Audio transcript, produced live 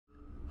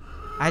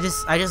I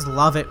just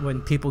love it when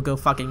people go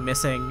fucking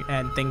missing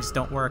and things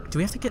don't work. Do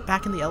we have to get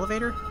back in the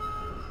elevator?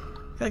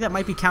 I feel like that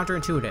might be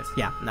counterintuitive.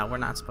 Yeah, no, we're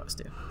not supposed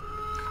to.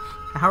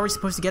 How are we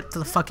supposed to get to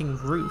the fucking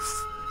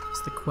roof?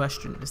 That's the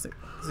question. Is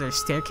there a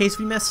staircase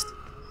we missed?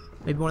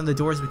 Maybe one of the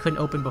doors we couldn't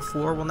open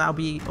before will now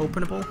be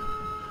openable?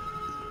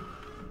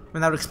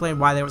 And that would explain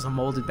why there was a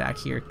molded back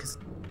here, because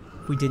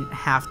we didn't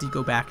have to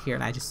go back here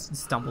and I just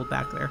stumbled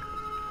back there.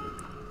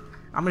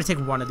 I'm gonna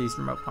take one of these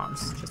remote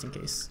bombs, just in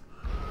case.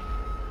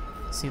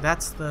 See,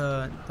 that's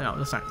the... No,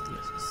 those aren't the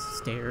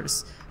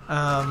stairs.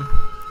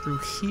 Through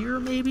here,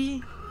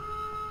 maybe?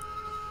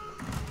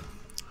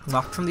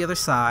 Locked from the other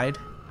side.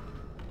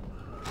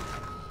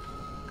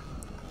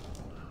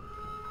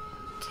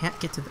 Can't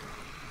get to the...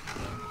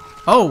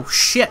 Oh,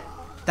 shit!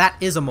 That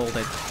is a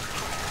molded.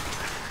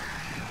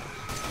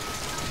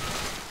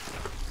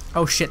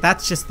 Oh, shit,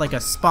 that's just like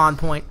a spawn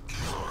point.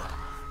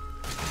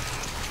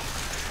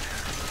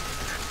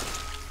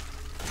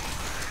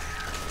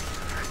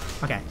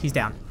 Okay, he's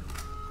down.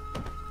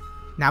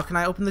 Now can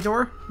I open the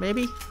door?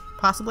 Maybe?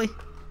 Possibly?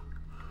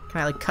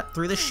 Can I, like, cut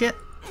through this shit?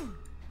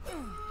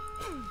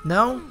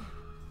 No?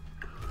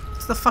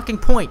 What's the fucking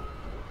point?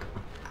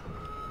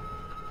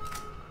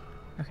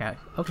 Okay,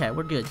 okay,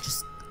 we're good.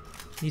 Just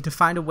need to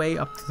find a way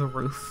up to the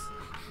roof.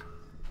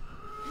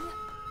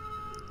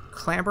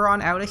 Clamber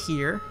on out of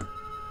here.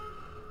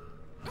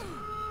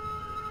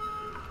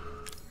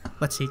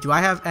 Let's see, do I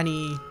have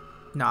any...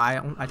 No, I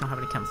don't have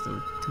any chem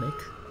fluid to make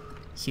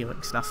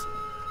healing stuff.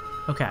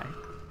 Okay.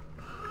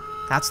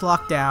 That's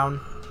locked down.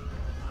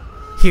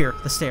 Here,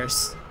 the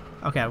stairs.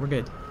 Okay, we're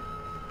good.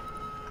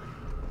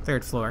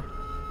 3rd floor.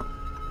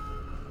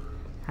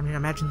 I mean,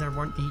 imagine there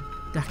weren't...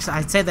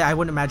 I'd say that I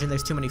wouldn't imagine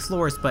there's too many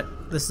floors,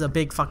 but this is a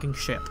big fucking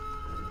ship.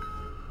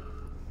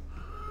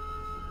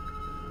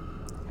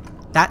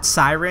 That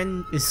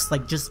siren is,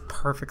 like, just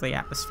perfectly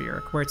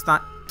atmospheric, where it's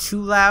not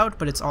too loud,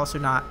 but it's also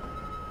not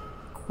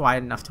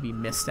quiet enough to be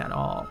missed at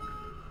all.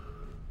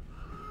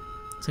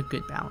 It's a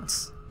good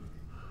balance.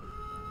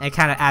 And it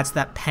kind of adds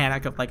that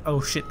panic of like, oh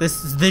shit,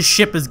 this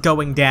ship is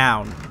going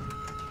down.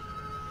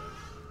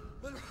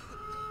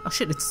 Oh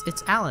shit,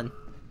 it's Alan.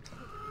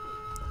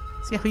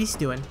 See how he's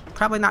doing.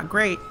 Probably not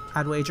great,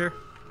 I'd wager.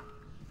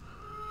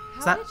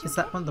 Is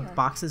that one of the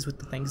boxes with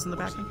the things in the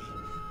back?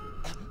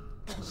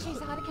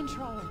 She's out of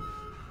control.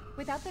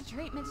 Without the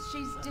treatments,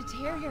 she's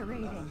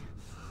deteriorating.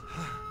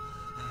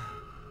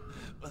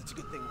 Well, it's a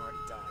good thing we're already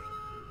dying.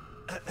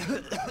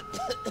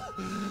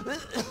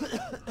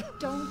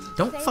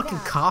 Don't fucking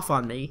cough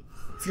on me.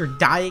 If you're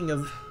dying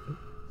of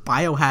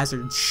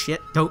biohazard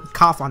shit, don't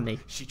cough on me.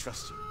 She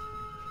trusts you.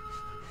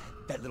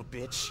 That little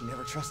bitch, she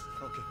never trusted.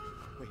 Okay,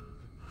 wait.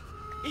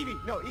 Evie,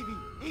 no,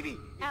 Evie.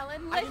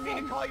 Alan, listen. I didn't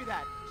mean to call you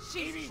that.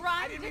 She's Evie,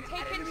 trying to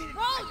take control.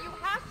 You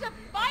have to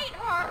fight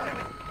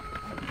her.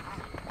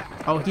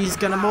 Oh, he's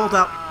gonna mold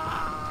up.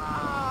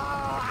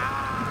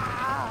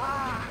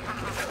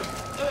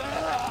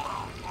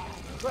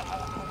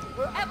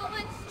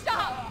 Evelyn,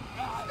 stop!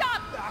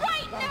 Stop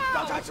right now!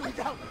 Don't touch me,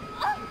 don't!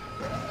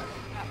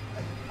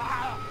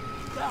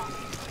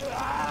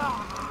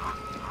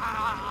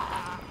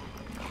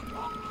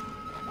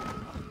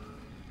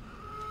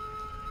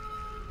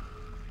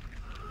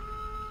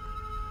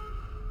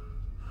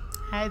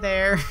 Hi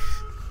there.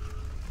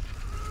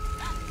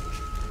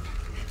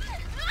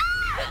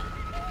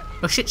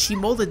 Oh shit, she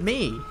molded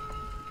me.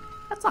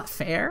 That's not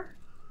fair.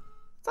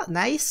 That's not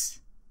nice.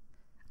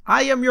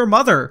 I am your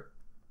mother.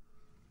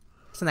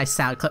 It's a nice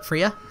sound clip for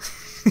you.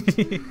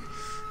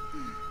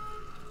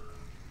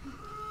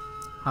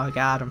 Oh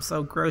god, I'm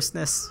so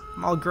grossness.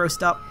 I'm all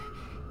grossed up.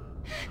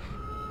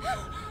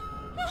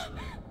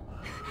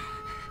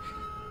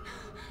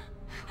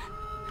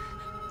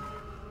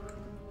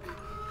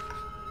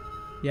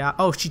 Yeah,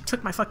 oh, she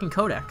took my fucking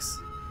codex.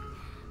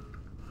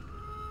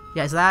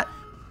 Yeah, is that...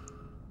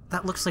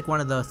 That looks like one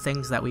of the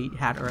things that we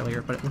had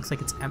earlier, but it looks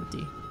like it's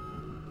empty.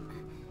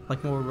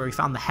 Like more where we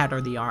found the head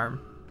or the arm.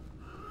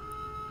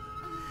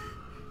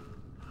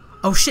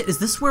 Oh shit, is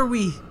this where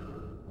we...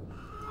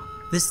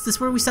 This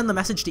where we send the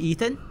message to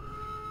Ethan?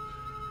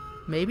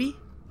 Maybe?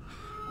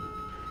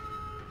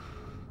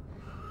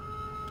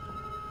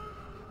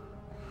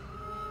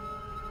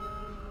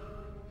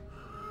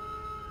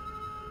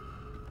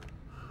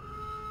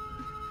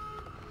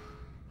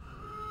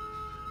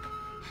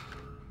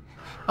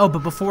 Oh,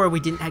 but before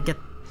we didn't get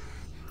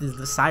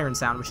the siren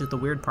sound, which is the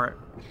weird part.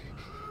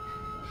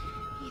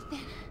 Ethan.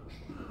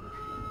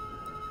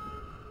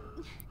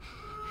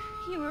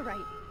 You were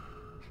right.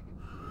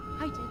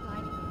 I did lie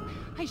to you.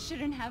 I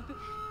shouldn't have.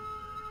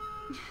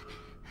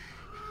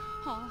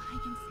 All I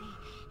can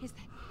say is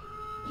that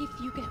if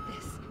you get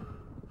this,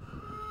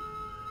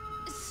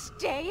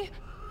 stay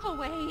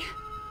away.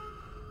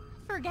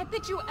 Forget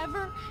that you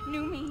ever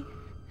knew me.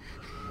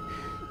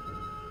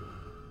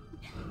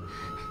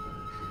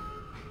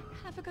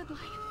 Have a good life.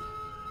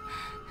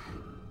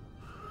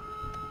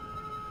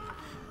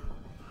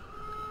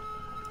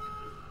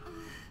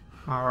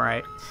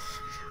 Alright.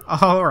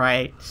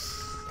 Alright.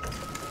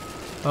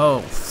 Oh,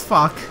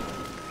 fuck.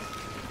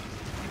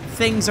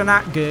 Things are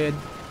not good.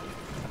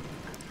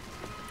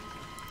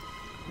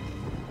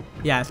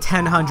 Yeah,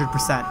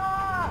 100%.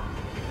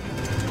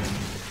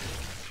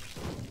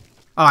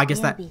 Oh, I guess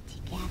that. We'll be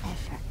together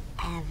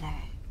forever.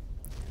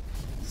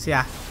 So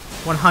yeah,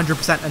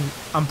 100% an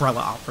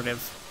Umbrella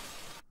operative.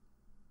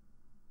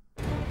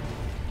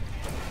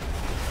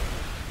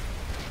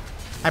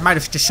 I might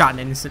have just shot an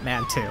innocent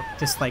man too,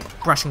 just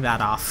like brushing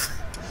that off.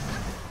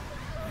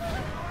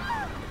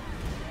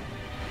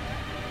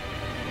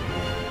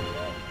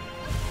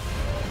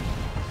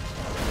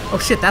 Oh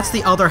shit, that's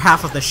the other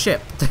half of the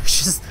ship.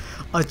 There's just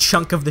a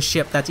chunk of the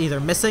ship that's either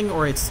missing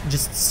or it's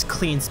just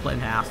clean split in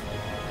half.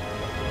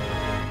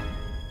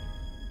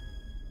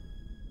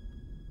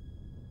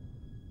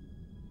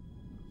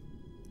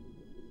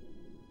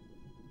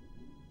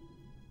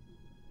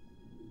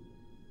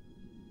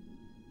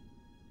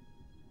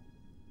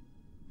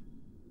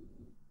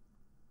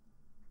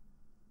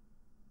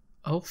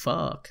 Oh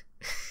fuck.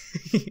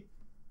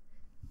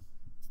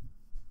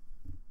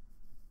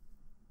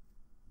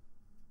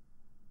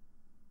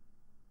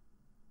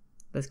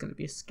 That's gonna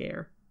be a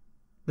scare.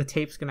 The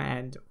tape's gonna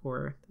end,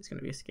 or there's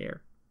gonna be a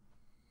scare.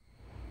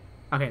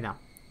 Okay, now.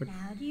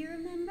 Now do you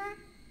remember?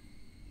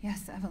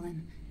 Yes,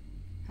 Evelyn.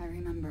 I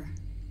remember.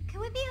 Can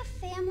we be a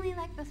family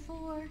like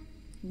before?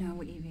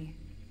 No, Evie.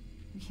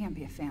 We can't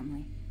be a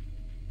family.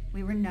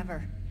 We were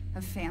never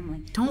a family.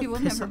 Don't we will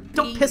piss never off,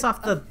 don't be piss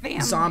off a the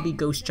family. zombie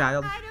ghost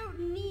child. I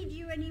don't need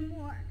you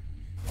anymore.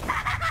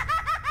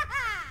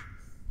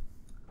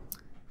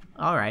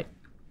 Alright.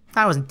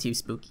 That wasn't too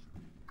spooky.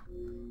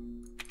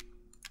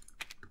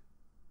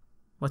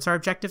 What's our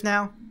objective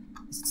now?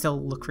 Is it still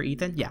look for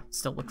Ethan? Yeah,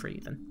 still look for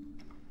Ethan.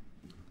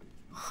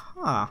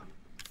 Huh.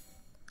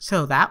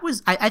 So that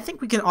was... I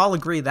think we can all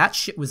agree that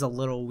shit was a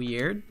little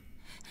weird.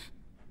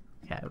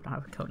 Okay, I don't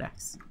have a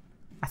codex.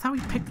 I thought we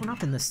picked one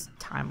up in this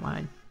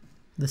timeline.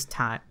 This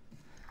time.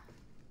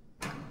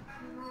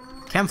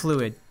 Chem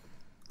fluid.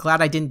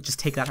 Glad I didn't just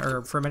take that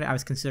herb for a minute. I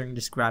was considering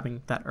just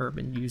grabbing that herb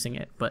and using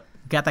it, but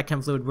got that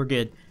chem fluid, we're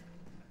good.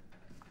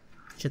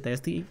 Shit,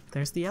 there's the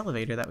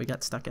elevator that we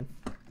got stuck in.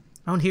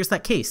 Oh, and here's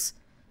that case.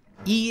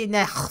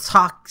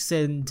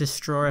 Toxin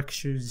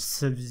destruction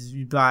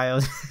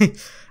bio.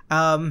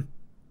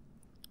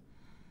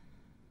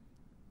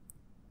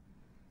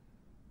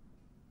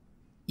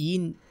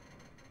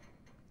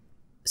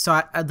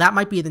 So that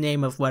might be the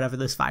name of whatever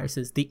this virus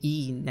is. The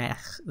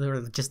E-nech,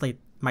 or just like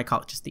might call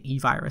it just the E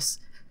virus.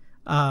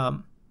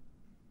 But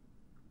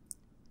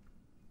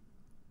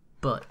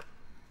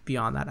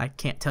beyond that, I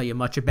can't tell you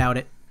much about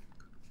it.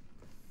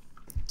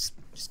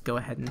 Just go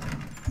ahead and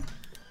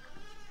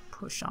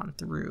push on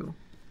through.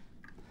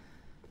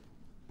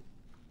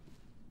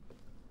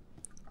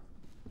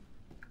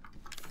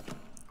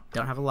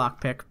 Don't have a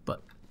lockpick,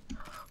 but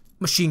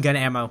machine gun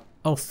ammo.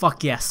 Oh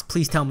fuck yes!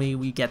 Please tell me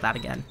we get that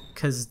again,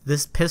 because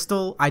this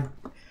pistol, I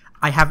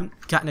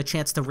haven't gotten a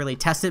chance to really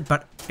test it,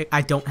 but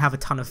I don't have a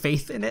ton of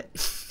faith in it,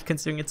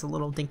 considering it's a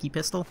little dinky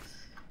pistol.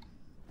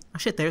 Oh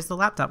shit! There's the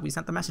laptop we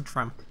sent the message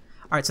from.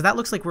 All right, so that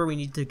looks like where we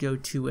need to go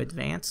to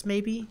advance,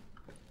 maybe.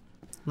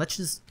 Let's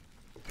just.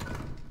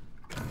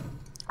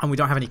 And we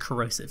don't have any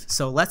corrosive,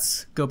 so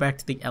let's go back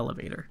to the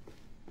elevator.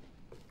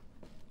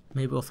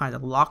 Maybe we'll find a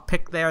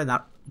lockpick there, and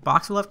that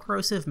box will have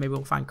corrosive. Maybe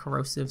we'll find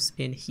corrosives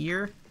in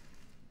here.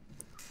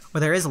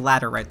 Or there is a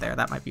ladder right there.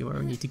 That might be where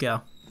we need to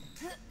go.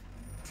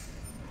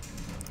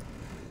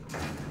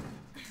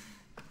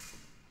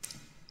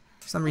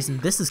 For some reason,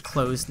 this is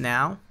closed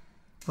now.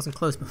 It wasn't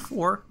closed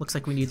before. Looks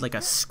like we need like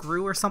a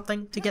screw or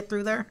something to get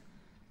through there.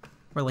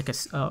 Or like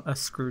a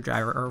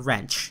screwdriver or a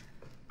wrench.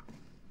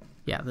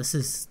 Yeah,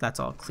 that's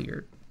all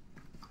cleared.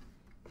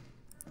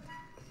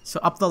 So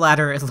up the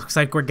ladder, it looks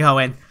like we're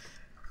going.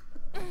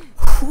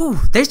 Whew,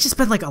 there's just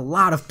been like a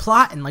lot of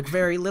plot in like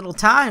very little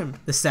time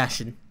this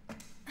session.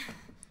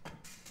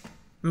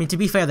 I mean, to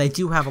be fair, they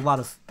do have a lot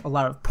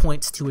of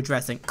points to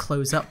address and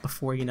close up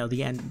before, you know,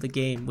 the end of the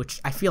game, which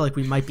I feel like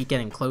we might be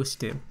getting close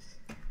to.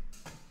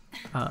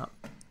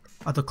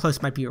 Although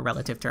close might be a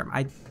relative term.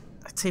 I'd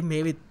say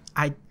maybe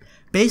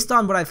based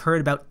on what I've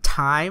heard about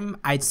time,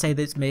 I'd say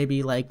there's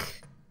maybe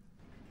like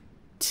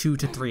 2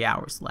 to 3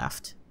 hours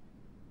left.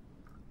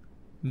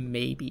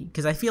 Maybe,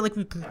 because I feel like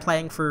we've been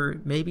playing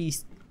for maybe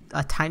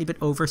a tiny bit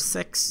over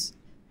 6,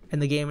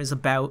 and the game is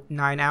about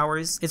 9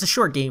 hours. It's a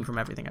short game from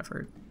everything I've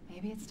heard.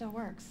 Maybe it still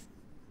works.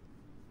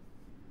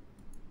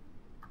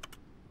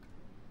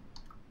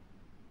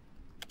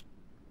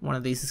 One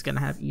of these is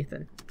gonna have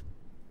Ethan,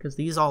 because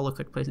these all look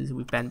like places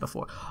we've been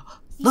before.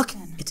 Look,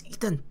 Ethan. it's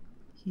Ethan.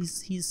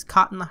 He's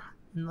caught in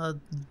the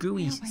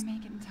gooey. I hope I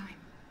make it in time.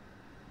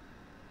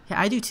 Yeah,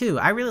 I do too.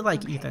 I really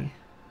like Okay. Ethan.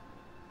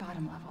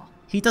 Bottom level.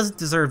 He doesn't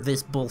deserve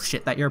this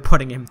bullshit that you're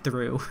putting him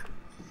through.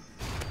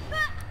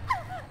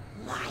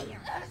 Liar.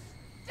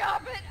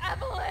 Stop it,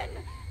 Evelyn!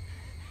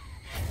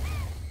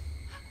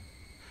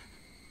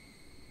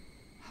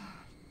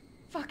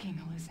 Fucking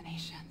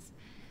hallucinations.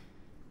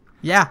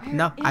 Yeah, Where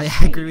no, is I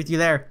she? agree with you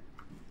there.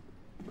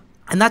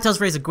 And that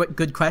does raise a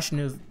good question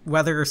of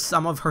whether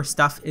some of her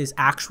stuff is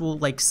actual,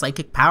 like,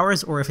 psychic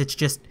powers, or if it's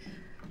just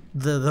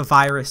the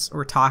virus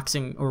or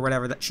toxin or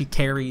whatever that she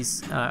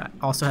carries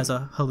also has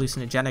a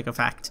hallucinogenic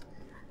effect.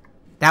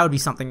 That would be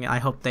something I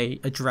hope they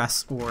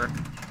address or at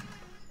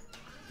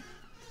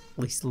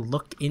least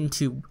look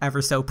into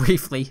ever so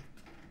briefly,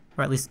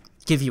 or at least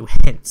give you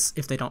hints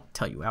if they don't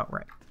tell you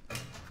outright.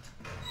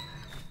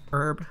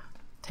 Herb,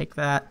 take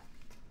that.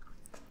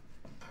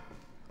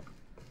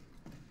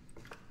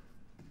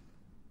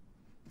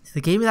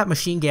 They gave me that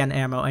machine gun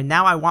ammo, and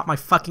now I want my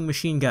fucking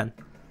machine gun.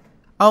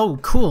 Oh,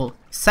 cool.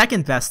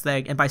 Second best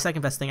thing, and by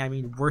second best thing I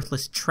mean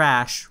worthless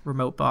trash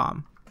remote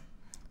bomb.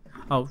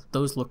 Oh,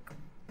 those look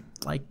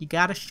like you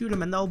gotta shoot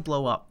them and they'll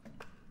blow up.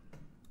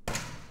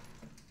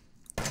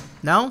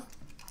 No?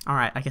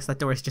 Alright, I guess that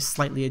door is just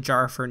slightly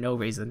ajar for no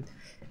reason.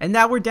 And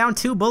now we're down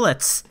 2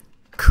 bullets.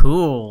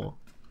 Cool.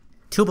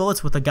 2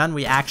 bullets with a gun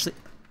we actually...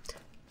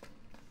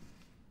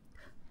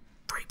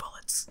 3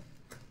 bullets.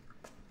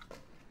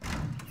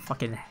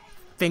 Fucking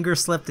finger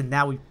slipped and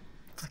now we...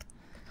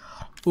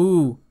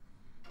 Ooh.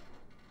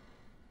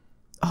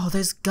 Oh,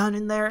 there's gun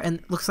in there and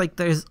it looks like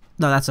there's...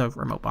 No, that's a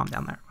remote bomb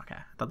down there. Okay,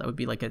 I thought that would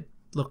be like a...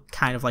 Look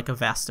kind of like a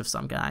vest of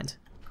some kind.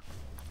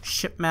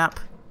 Ship map.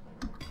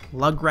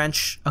 Lug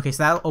wrench. Okay,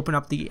 so that'll open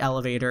up the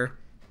elevator.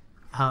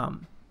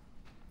 And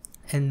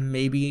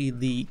maybe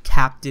the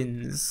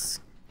captain's...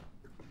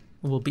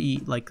 will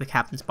be... Like, the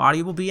captain's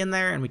body will be in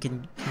there and we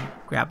can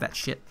grab that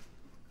shit.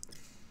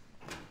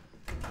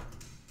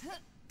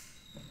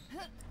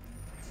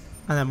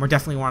 And then we'll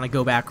definitely want to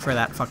go back for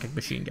that fucking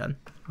machine gun.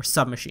 Or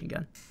submachine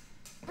gun.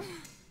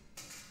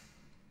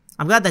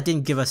 I'm glad that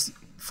didn't give us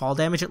fall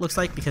damage, it looks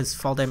like, because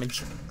fall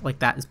damage like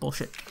that is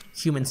bullshit.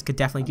 Humans could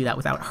definitely do that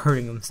without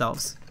hurting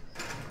themselves.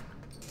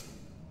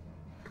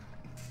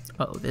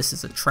 Oh, this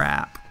is a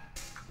trap.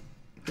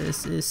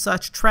 This is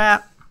such a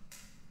trap.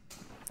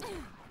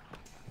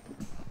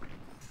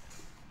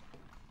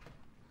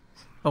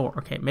 Oh,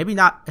 okay, maybe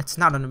not. It's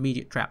not an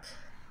immediate trap.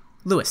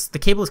 Lewis, the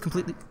cable is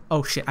completely...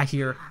 Oh shit, I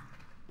hear...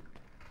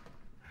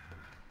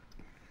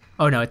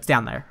 Oh no, it's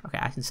down there. Okay,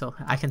 I can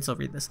still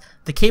read this.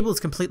 The cable is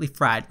completely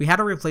fried. We had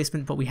a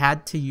replacement, but we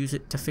had to use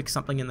it to fix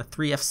something in the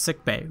 3F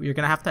sickbay. You're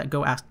gonna have to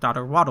go ask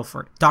Dr. Waddle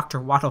for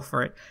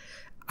it.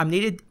 I'm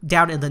needed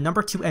down in the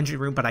number 2 engine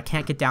room, but I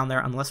can't get down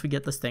there unless we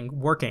get this thing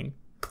working.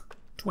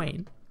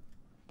 Dwayne.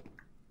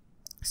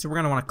 So we're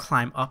gonna want to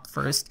climb up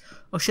first.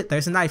 Oh shit,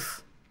 there's a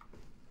knife.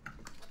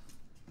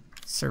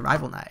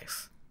 Survival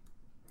knife.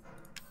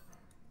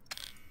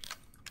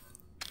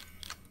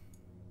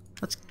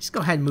 Let's just go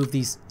ahead and move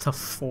these to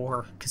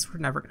 4, because we're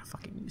never going to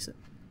fucking use it.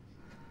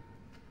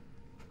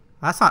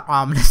 That's not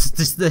ominous,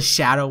 just the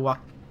shadow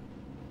walk.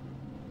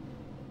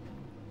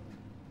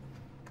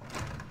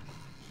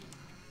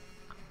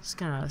 Just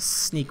gonna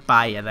sneak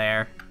by you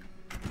there.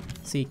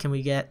 See, can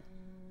we get...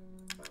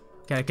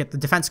 Gotta get the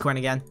defense coin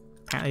again.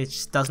 Apparently it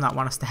just does not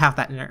want us to have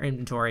that in our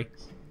inventory.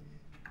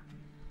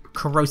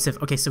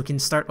 Corrosive. Okay, so we can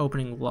start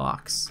opening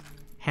locks.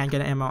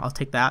 Handgun ammo, I'll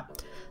take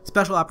that.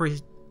 Special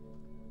operation...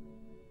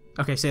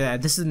 Okay, so yeah,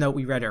 this is the note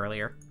we read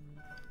earlier.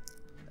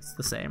 It's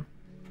the same.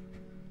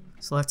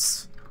 So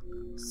let's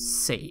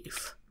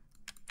save.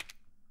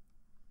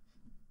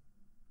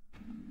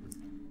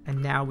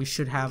 And now we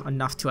should have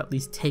enough to at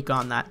least take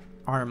on that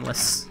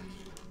armless.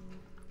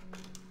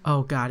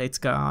 Oh god, it's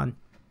gone.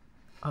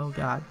 Oh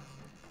god.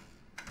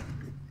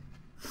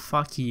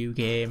 Fuck you,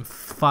 game.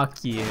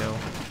 Fuck you.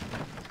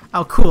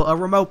 Oh cool, a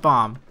remote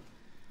bomb.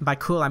 By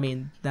cool, I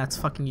mean that's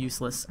fucking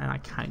useless, and I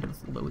kind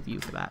of loathe you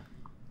for that.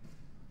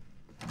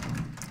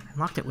 I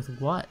unlocked it with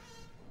what?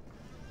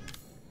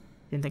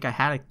 Didn't think I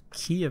had a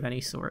key of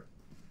any sort.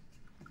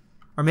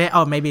 Or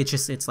maybe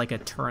it's like a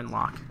turn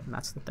lock, and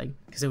that's the thing,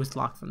 because it was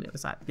locked from the other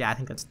side. Yeah, I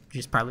think that's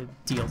just probably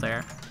the deal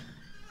there.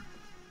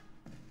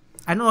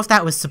 I don't know if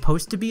that was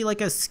supposed to be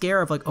like a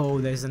scare of like, oh,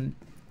 there's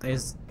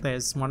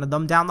one of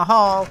them down the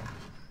hall,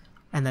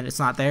 and then it's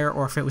not there,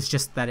 or if it was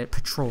just that it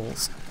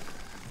patrols.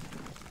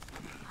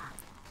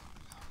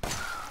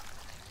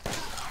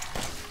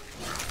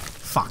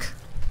 Fuck.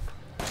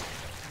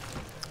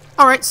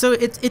 Alright, so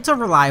it's a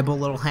reliable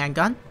little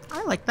handgun.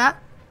 I like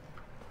that.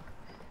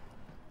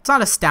 It's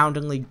not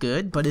astoundingly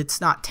good, but it's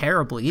not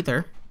terrible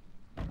either.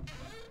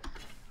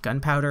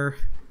 Gunpowder.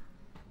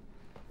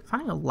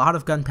 Finding a lot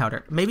of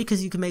gunpowder. Maybe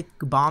because you can make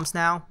bombs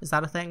now? Is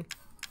that a thing?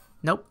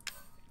 Nope.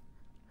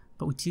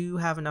 But we do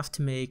have enough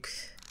to make...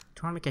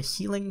 Do I want to make a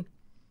healing?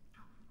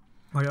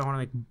 Or do I want to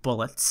make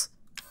bullets?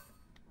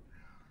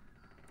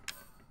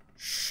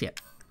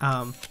 Shit.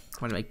 I want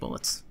to make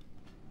bullets.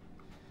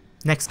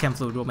 Next chem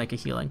fluid will make a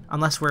healing.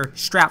 Unless we're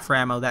strapped for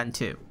ammo then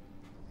too.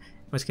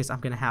 In which case I'm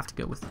going to have to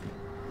go with...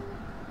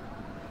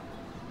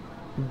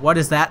 What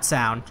is that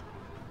sound?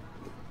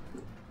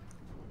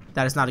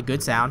 That is not a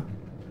good sound.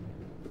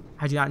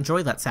 I do not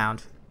enjoy that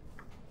sound.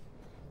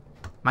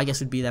 My guess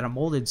would be that a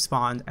molded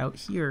spawned out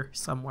here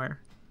somewhere.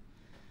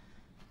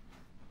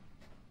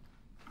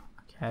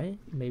 Okay,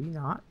 maybe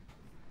not.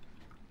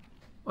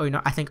 Oh, you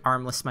know, I think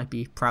Armless might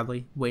be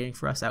probably waiting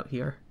for us out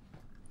here.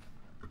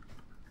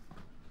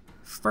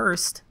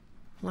 First,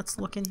 let's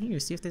look in here,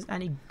 see if there's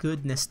any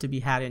goodness to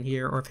be had in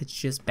here, or if it's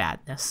just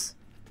badness.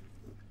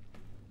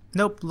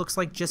 Nope, looks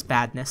like just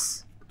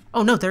badness.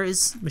 Oh no, there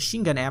is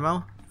machine gun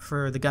ammo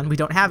for the gun we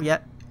don't have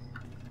yet.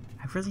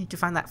 I really need to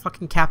find that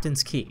fucking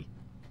captain's key.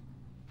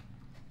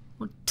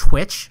 What,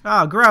 Twitch?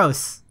 Oh,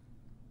 gross.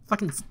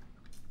 Fucking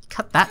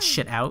cut that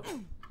shit out.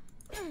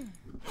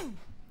 You're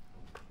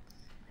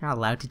not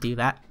allowed to do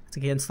that. It's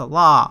against the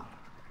law.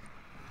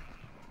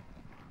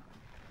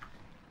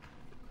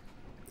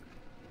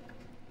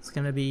 It's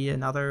gonna be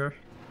another...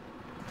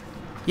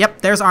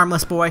 Yep, there's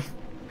Armless Boy.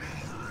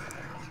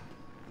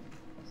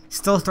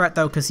 Still a threat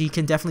though, because he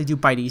can definitely do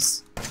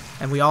bites.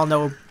 And we all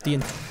know the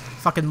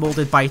fucking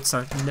molded bites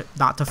are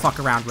not to fuck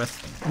around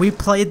with. We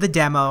played the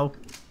demo.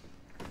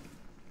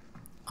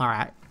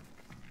 Alright.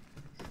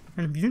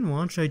 And if you didn't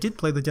watch, I did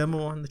play the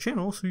demo on the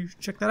channel, so you should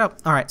check that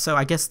out. Alright, so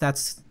I guess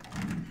that's...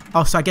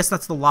 Oh, so I guess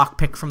that's the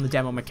lockpick from the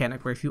demo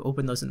mechanic, where if you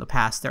open those in the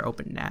past, they're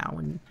open now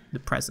in the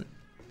present.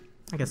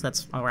 I guess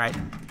that's alright.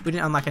 We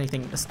didn't unlock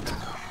anything this...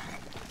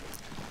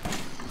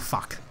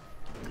 Fuck.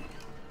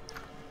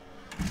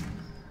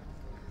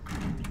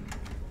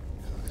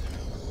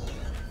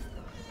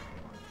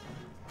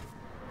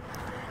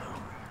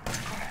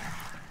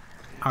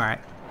 Alright.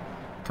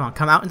 Come on,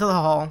 come out into the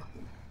hall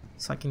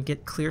so I can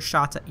get clear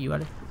shots at you.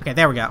 Okay,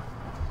 there we go.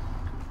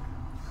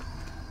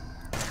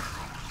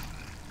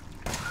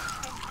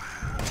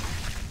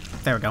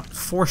 There we go.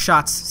 4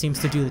 shots seems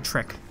to do the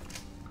trick.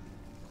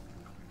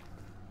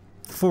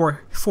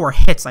 4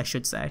 hits, I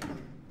should say.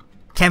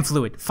 Chem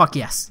fluid. Fuck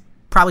yes.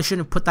 Probably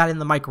shouldn't have put that in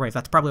the microwave.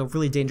 That's probably a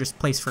really dangerous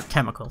place for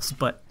chemicals,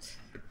 but...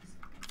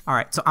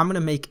 Alright, so I'm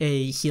gonna make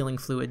a healing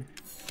fluid.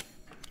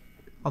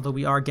 Although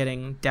we are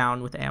getting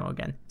down with ammo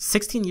again.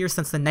 16 years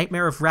since the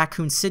nightmare of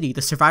Raccoon City.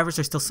 The survivors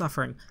are still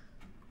suffering.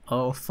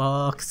 Oh,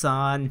 fuck,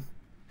 son.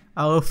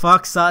 Oh,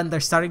 fuck, son. They're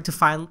starting to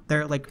find...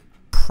 They're, like,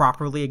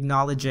 properly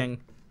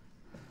acknowledging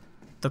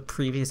the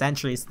previous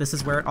entries. This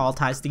is where it all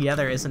ties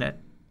together, isn't it?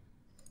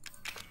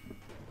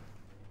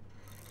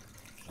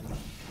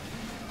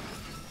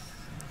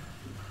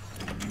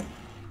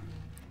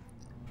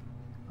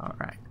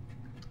 Alright.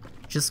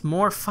 Just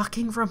more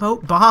fucking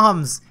remote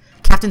bombs!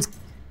 Captain's...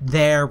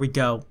 There we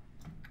go.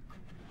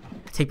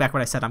 I take back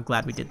what I said. I'm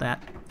glad we did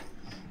that.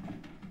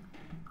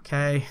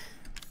 Okay.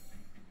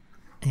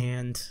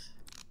 And...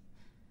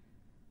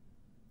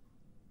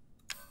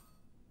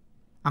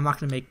 I'm not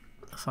gonna make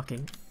a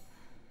fucking...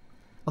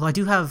 Although I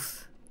do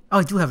have... Oh,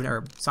 I do have an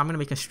herb. So I'm gonna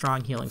make a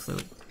strong healing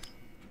fluid.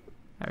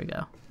 There we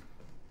go.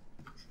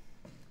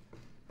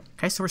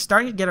 Okay, so we're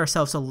starting to get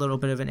ourselves a little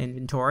bit of an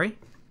inventory.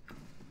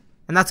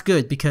 And that's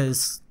good,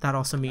 because that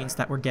also means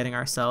that we're getting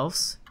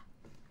ourselves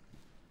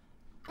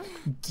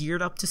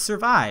geared up to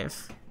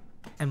survive.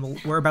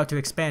 And we're about to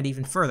expand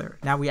even further.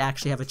 Now we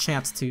actually have a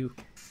chance to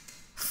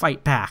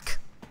fight back.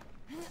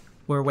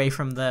 We're away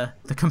from the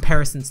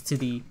comparisons to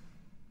the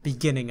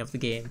beginning of the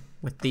game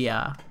with the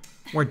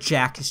where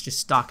Jack is just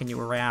stalking you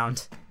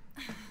around.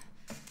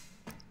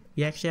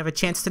 You actually have a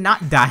chance to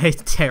not die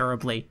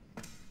terribly.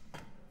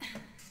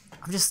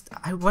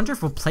 I wonder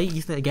if we'll play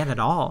Ethan again at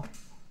all.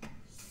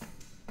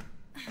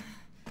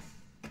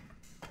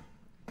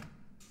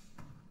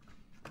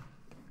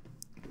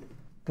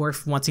 Or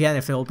if, once again,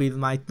 if it'll be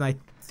my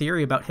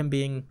theory about him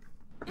being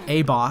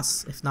a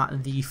boss, if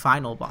not the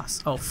final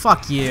boss. Oh,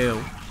 fuck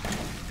you.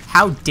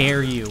 How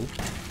dare you.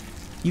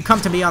 You come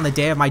to me on the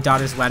day of my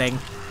daughter's wedding.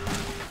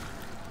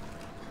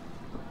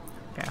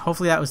 Okay,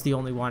 hopefully that was the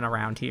only one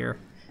around here.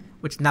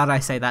 Which, now that I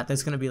say that,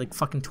 there's gonna be like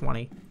fucking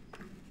 20.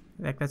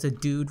 In fact, that's a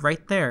dude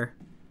right there.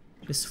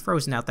 Just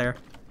frozen out there.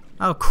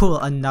 Oh, cool.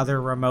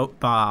 Another remote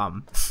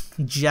bomb.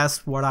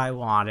 Just what I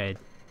wanted.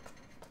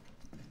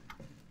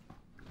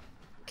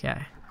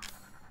 Okay.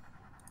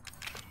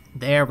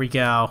 There we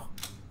go.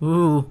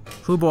 Ooh.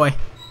 Ooh boy.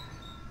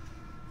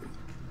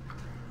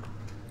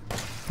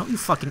 Don't you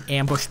fucking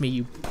ambush me,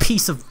 you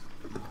piece of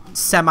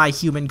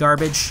semi-human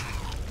garbage.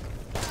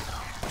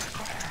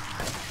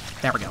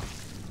 There we go.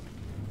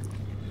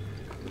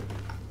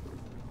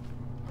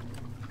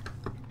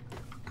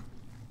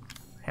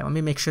 Okay, let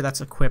me make sure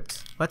that's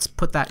equipped. Let's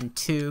put that in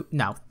 2.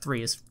 No,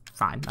 3 is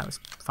fine. That was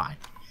fine.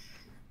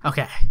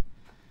 Okay.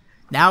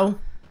 Now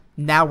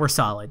we're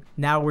solid.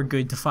 Now we're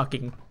good to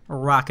fucking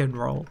rock and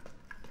roll.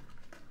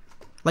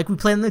 Like we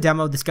played in the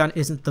demo, this gun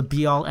isn't the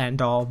be-all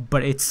end-all,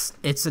 but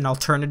it's an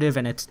alternative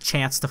and it's a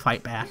chance to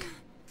fight back.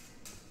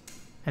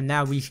 And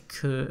now we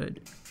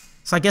could...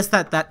 So I guess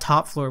that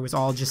top floor was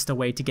all just a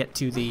way to get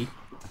to the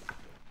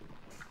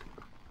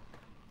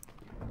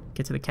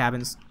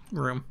cabin's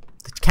room.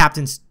 The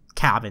captain's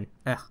cabin.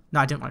 Ugh.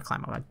 No, I didn't want to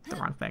climb up. I did the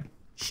wrong thing.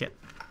 Shit.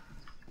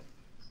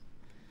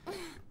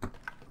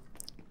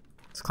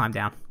 Let's climb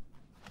down.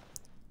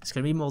 It's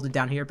going to be molded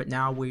down here, but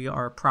now we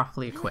are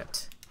properly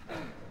equipped.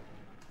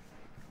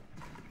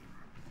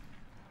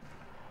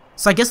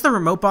 So I guess the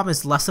remote bomb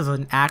is less of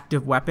an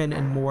active weapon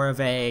and more of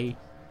a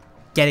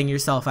getting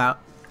yourself out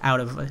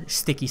of a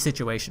sticky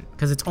situation.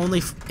 Because it's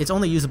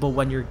only usable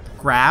when you're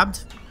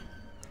grabbed.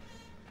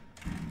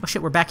 Oh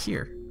shit, we're back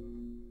here.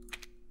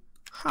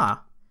 Huh.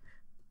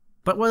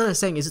 But what I was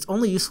saying is it's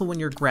only useful when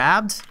you're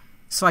grabbed.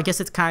 So I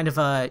guess it's kind of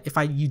a,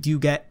 you do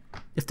get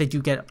if they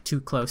do get up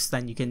too close,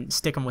 then you can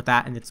stick them with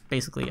that, and it's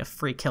basically a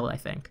free kill, I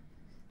think.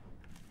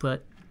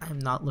 But I'm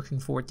not looking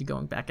forward to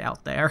going back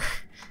out there.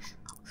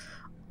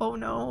 Oh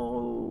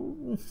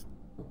no.